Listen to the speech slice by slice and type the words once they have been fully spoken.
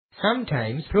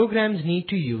Sometimes programs need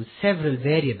to use several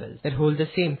variables that hold the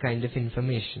same kind of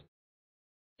information.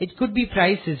 It could be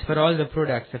prices for all the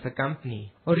products of a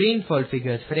company, or rainfall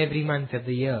figures for every month of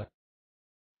the year.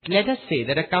 Let us say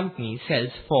that a company sells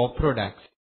 4 products.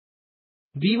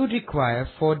 We would require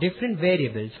 4 different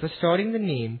variables for storing the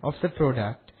name of the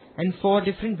product and 4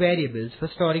 different variables for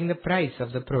storing the price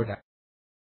of the product.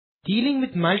 Dealing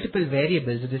with multiple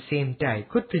variables of the same type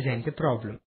could present a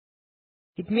problem.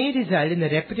 It may result in the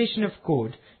repetition of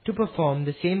code to perform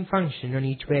the same function on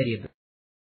each variable.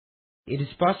 It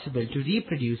is possible to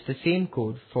reproduce the same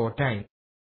code 4 times.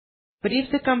 But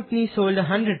if the company sold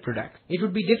 100 products, it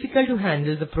would be difficult to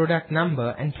handle the product number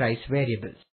and price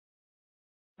variables.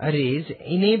 Arrays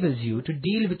enables you to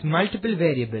deal with multiple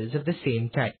variables of the same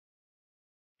type.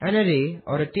 An array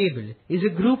or a table is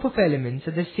a group of elements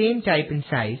of the same type and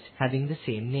size having the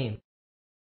same name.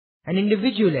 An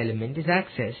individual element is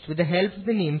accessed with the help of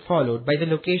the name followed by the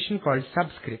location called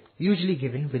subscript, usually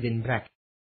given within brackets.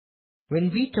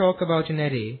 When we talk about an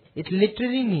array, it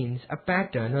literally means a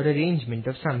pattern or arrangement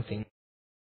of something.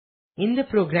 In the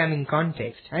programming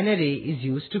context, an array is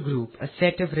used to group a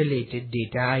set of related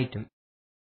data items.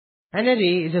 An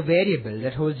array is a variable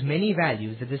that holds many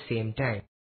values at the same time.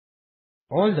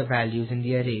 All the values in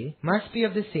the array must be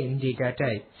of the same data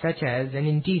type, such as an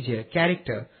integer,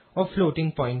 character, or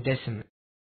floating point decimal.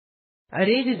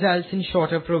 Array results in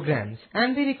shorter programs,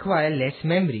 and they require less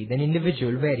memory than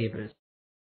individual variables.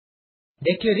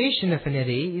 Declaration of an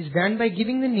array is done by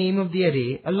giving the name of the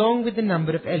array along with the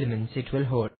number of elements it will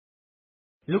hold.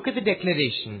 Look at the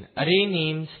declaration, array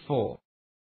names 4.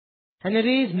 An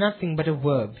array is nothing but a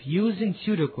verb used in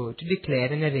pseudocode to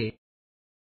declare an array.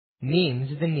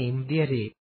 Names is the name of the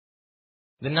array.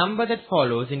 The number that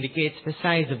follows indicates the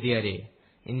size of the array,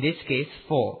 in this case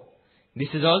 4. This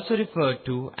is also referred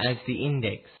to as the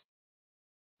index.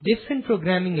 Different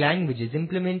programming languages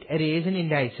implement arrays and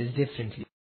indices differently.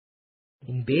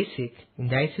 In BASIC,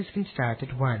 indices can start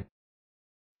at 1.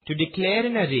 To declare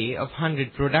an array of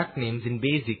 100 product names in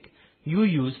BASIC, you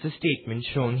use the statement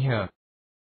shown here.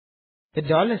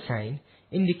 The $sign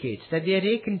indicates that the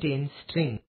array contains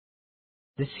strings.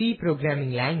 The C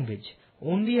programming language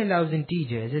only allows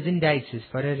integers as indices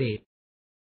for array.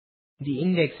 The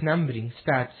index numbering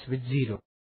starts with 0.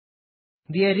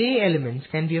 The array elements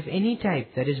can be of any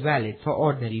type that is valid for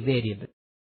ordinary variables.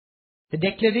 The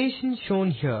declarations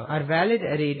shown here are valid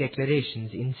array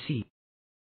declarations in C.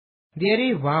 The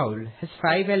array vowel has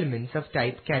 5 elements of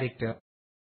type character.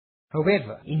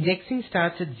 However, indexing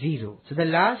starts at 0, so the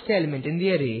last element in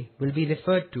the array will be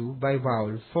referred to by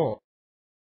vowel 4.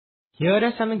 Here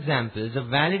are some examples of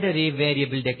valid array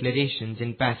variable declarations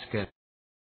in Pascal.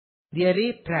 The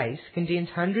array price contains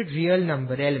 100 real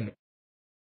number elements,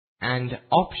 and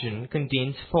option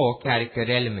contains 4 character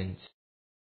elements.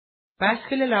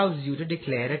 Pascal allows you to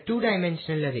declare a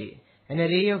 2-dimensional array, an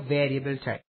array of variable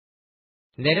type.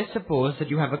 Let us suppose that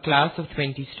you have a class of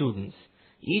 20 students,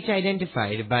 each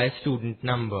identified by a student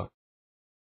number,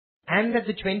 and that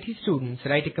the 20 students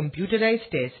write a computerized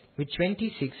test with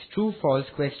 26 true-false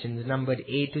questions numbered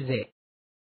A to Z.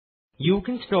 You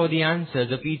can store the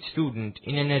answers of each student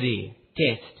in an array,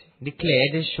 test,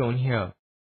 declared as shown here.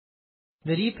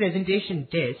 The representation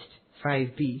test,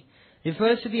 5B,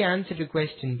 refers to the answer to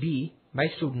question B by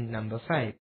student number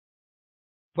 5.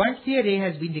 Once the array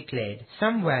has been declared,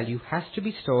 some value has to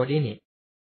be stored in it.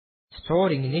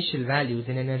 Storing initial values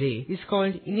in an array is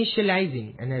called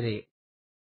initializing an array.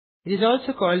 It is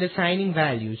also called assigning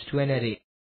values to an array.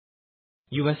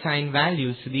 You assign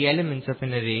values to the elements of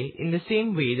an array in the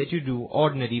same way that you do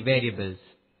ordinary variables.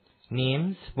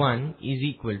 Names 1 is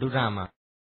equal to Rama.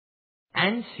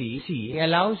 And C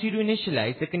allows you to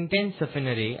initialize the contents of an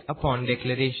array upon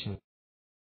declaration.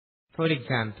 For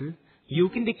example, you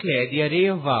can declare the array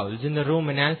of vowels in the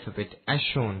Roman alphabet as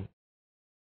shown.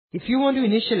 If you want to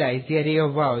initialize the array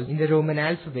of vowels in the Roman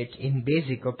alphabet in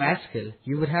BASIC or Pascal,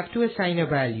 you would have to assign a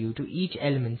value to each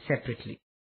element separately.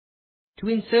 To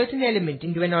insert an element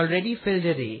into an already filled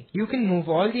array, you can move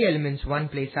all the elements one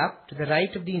place up to the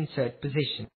right of the insert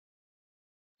position.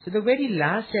 So the very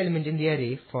last element in the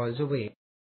array falls away.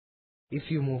 If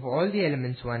you move all the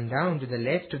elements one down to the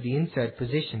left of the insert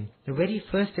position, the very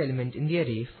first element in the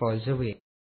array falls away.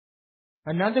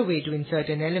 Another way to insert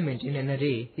an element in an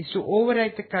array is to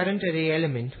overwrite the current array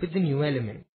element with the new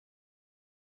element.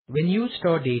 When you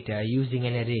store data using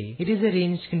an array, it is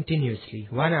arranged continuously,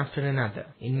 one after another,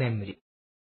 in memory.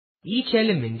 Each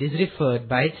element is referred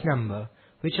by its number,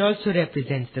 which also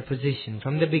represents the position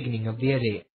from the beginning of the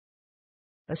array.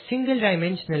 A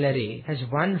single-dimensional array has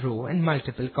one row and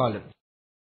multiple columns.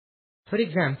 For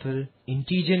example,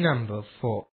 integer number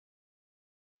 4.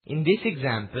 In this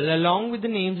example, along with the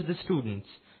names of the students,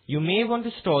 you may want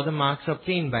to store the marks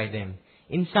obtained by them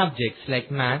in subjects like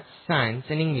maths, science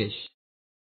and English.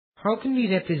 How can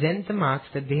we represent the marks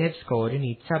that they have scored in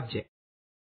each subject?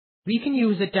 We can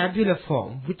use a tabular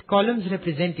form with columns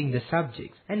representing the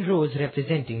subjects and rows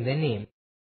representing their name.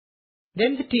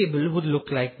 Then the table would look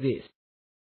like this.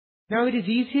 Now it is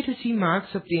easier to see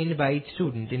marks obtained by each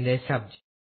student in their subject.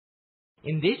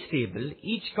 In this table,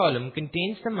 each column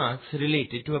contains the marks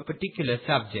related to a particular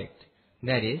subject,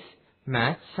 that is,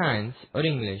 maths, science or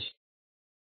English.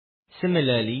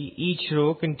 Similarly, each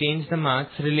row contains the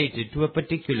marks related to a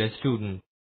particular student.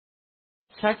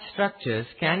 Such structures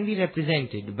can be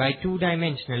represented by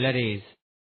two-dimensional arrays.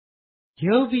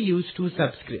 Here we use two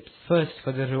subscripts, first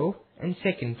for the row and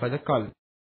second for the column.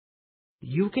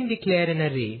 You can declare an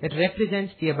array that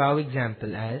represents the above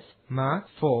example as mark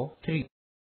 4, 3.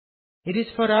 It is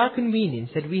for our convenience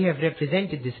that we have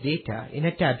represented this data in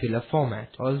a tabular format,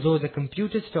 although the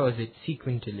computer stores it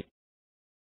sequentially.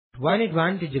 One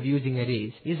advantage of using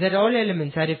arrays is that all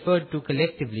elements are referred to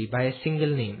collectively by a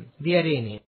single name, the array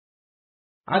name.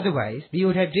 Otherwise, we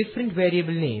would have different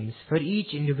variable names for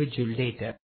each individual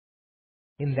data.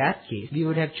 In that case, we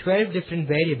would have 12 different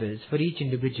variables for each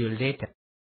individual data.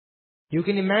 You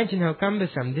can imagine how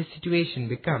cumbersome this situation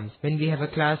becomes when we have a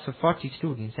class of 40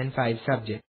 students and 5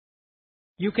 subjects.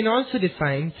 You can also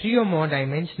define 3 or more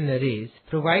dimensional arrays,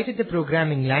 provided the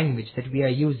programming language that we are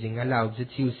using allows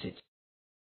its usage.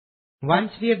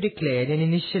 Once we have declared and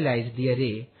initialized the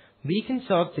array, we can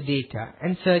sort the data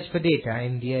and search for data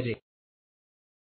in the array.